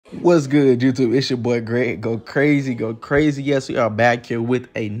What's good, YouTube? It's your boy Greg. Go crazy, go crazy. Yes, we are back here with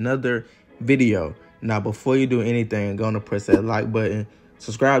another video. Now, before you do anything, go to press that like button.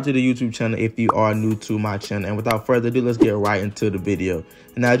 Subscribe to the YouTube channel if you are new to my channel. And without further ado, let's get right into the video.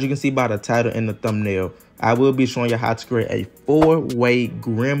 And now, as you can see by the title and the thumbnail, I will be showing you how to create a 4-way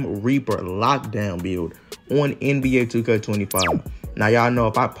Grim Reaper lockdown build on NBA 2K25. Now, y'all know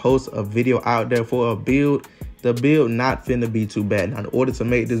if I post a video out there for a build, the build not finna be too bad. Now, in order to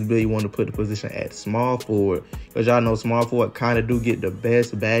make this build, you want to put the position at small forward, because y'all know small forward kind of do get the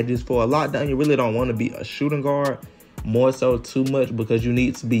best badges. For a lockdown, you really don't want to be a shooting guard, more so too much, because you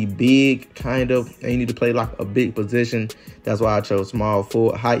need to be big, kind of, and you need to play like a big position. That's why I chose small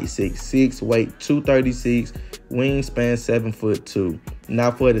forward. Height 6'6", weight 236, wingspan 7'2".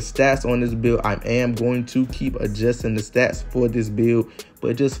 Now, for the stats on this build, I am going to keep adjusting the stats for this build,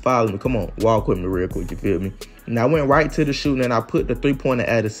 but just follow me. Come on, walk with me real quick, you feel me? Now, I went right to the shooting, and I put the three-pointer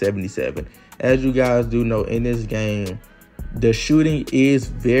at a 77. As you guys do know, in this game, the shooting is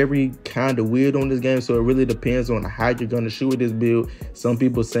very kind of weird on this game, so it really depends on how you're going to shoot with this build. Some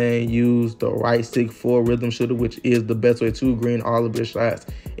people saying use the right stick for rhythm shooter, which is the best way to green all of your shots.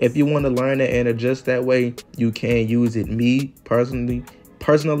 If you want to learn it and adjust that way, you can use it. Me, personal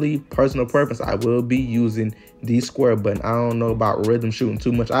preference, I will be using the square button. I don't know about rhythm shooting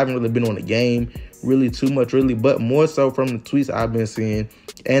too much. I haven't really been on the game really too much, but more so from the tweets I've been seeing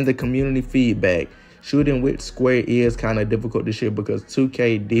and the community feedback. Shooting with square is kind of difficult this year because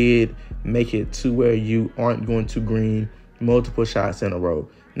 2K did make it to where you aren't going to green multiple shots in a row.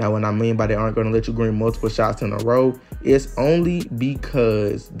 Now, what I mean by they aren't going to let you green multiple shots in a row, it's only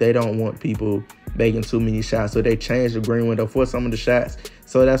because they don't want people making too many shots. So they changed the green window for some of the shots.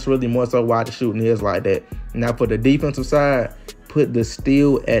 So that's really more so why the shooting is like that. Now, for the defensive side, put the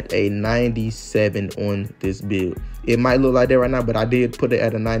steal at a 97 on this build. It might look like that right now, but I did put it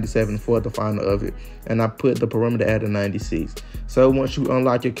at a 97 for the final of it. And I put the perimeter at a 96. So once you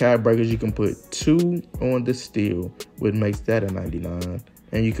unlock your card breakers, you can put 2 on the steal, which makes that a 99.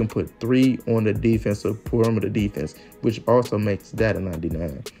 And you can put 3 on the defensive perimeter defense, which also makes that a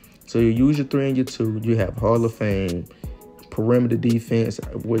 99. So you use your 3 and your 2. You have Hall of Fame, perimeter defense,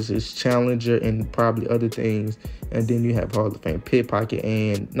 which is challenger and probably other things. And then you have Hall of Fame pickpocket,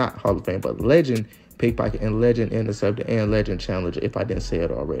 and not Hall of Fame, but legend pickpocket and legend interceptor and legend challenger, if I didn't say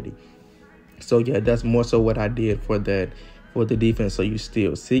it already. So yeah, that's more so what I did for that, for the defense. So you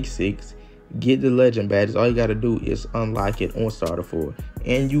steal 6'6", get the legend badges. All you got to do is unlock it on starter 4,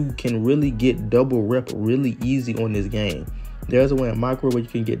 and you can really get double rep really easy on this game. There's a way in micro where you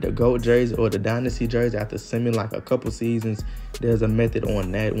can get the GOAT jersey or the Dynasty jersey after simming like a couple seasons. There's a method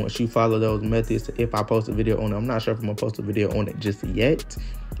on that. Once you follow those methods, if I post a video on it, I'm not sure if I'm going to post a video on it just yet.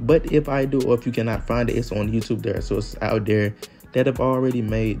 But if I do, or if you cannot find it, it's on YouTube there. So it's out there that have already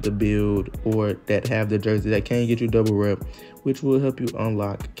made the build or that have the jersey that can get you double rep, which will help you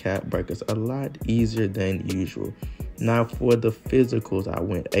unlock cap breakers a lot easier than usual. Now, for the physicals, I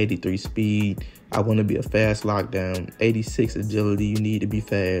went 83 speed. I want to be a fast lockdown. 86 agility, you need to be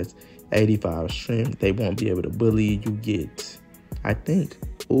fast. 85 strength, they won't be able to bully. You get, I think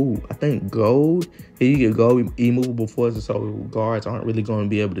gold. Here you get gold, immovable forces, so guards aren't really going to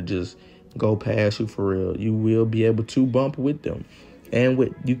be able to just go past you for real. You will be able to bump with them.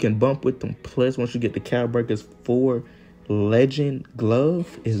 And you can bump with them. Plus, once you get the cap breakers for legend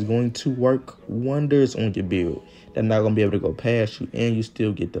glove, is going to work wonders on your build. They're not going to be able to go past you, and you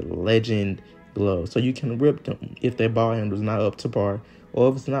still get the legend glove. So you can rip them if their ball handle is not up to par, or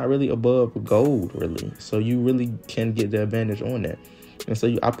if it's not really above gold, really. So you really can get the advantage on that. And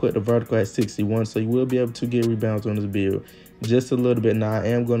so I put the vertical at 61, so you will be able to get rebounds on this build just a little bit. Now, I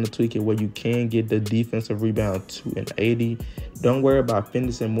am going to tweak it where you can get the defensive rebound to an 80. Don't worry about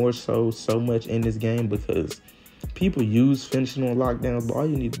finishing more so much in this game, because people use finishing on lockdowns, but all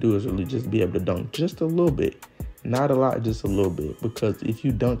you need to do is really just be able to dunk just a little bit. Not a lot, just a little bit. Because if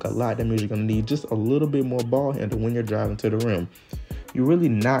you dunk a lot, that means you're going to need just a little bit more ball handle when you're driving to the rim. You're really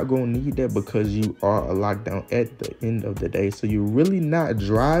not going to need that because you are a lockdown at the end of the day. So you're really not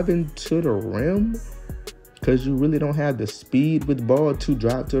driving to the rim because you really don't have the speed with ball to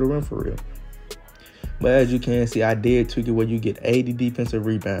drive to the rim for real. But as you can see, I did tweak it where you get 80 defensive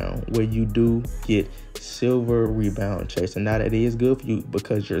rebound, where you do get silver rebound chase. And now that is good for you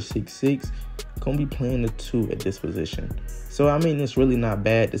because you're 6'6", going to be playing the 2 at this position. So, I mean, it's really not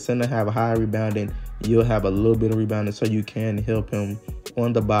bad. The center have a high rebounding. You'll have a little bit of rebounding, so you can help him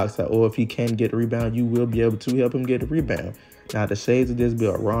on the box side. Or if he can get a rebound, you will be able to help him get a rebound. Now, the shades of this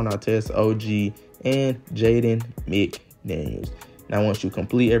build are Ron Artest, OG, and Jaden McDaniels. Now, once you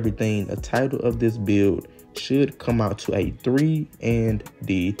complete everything, the title of this build should come out to a 3 and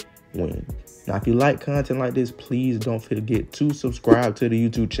D win. Now, if you like content like this, please don't forget to subscribe to the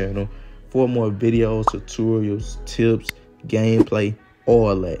YouTube channel for more videos, tutorials, tips, gameplay,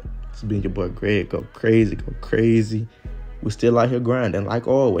 all that. This has been your boy Greg. Go crazy, go crazy. We're still out here grinding like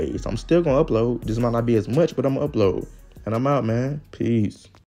always. I'm still gonna upload. This might not be as much, but I'm gonna upload. And I'm out, man. Peace.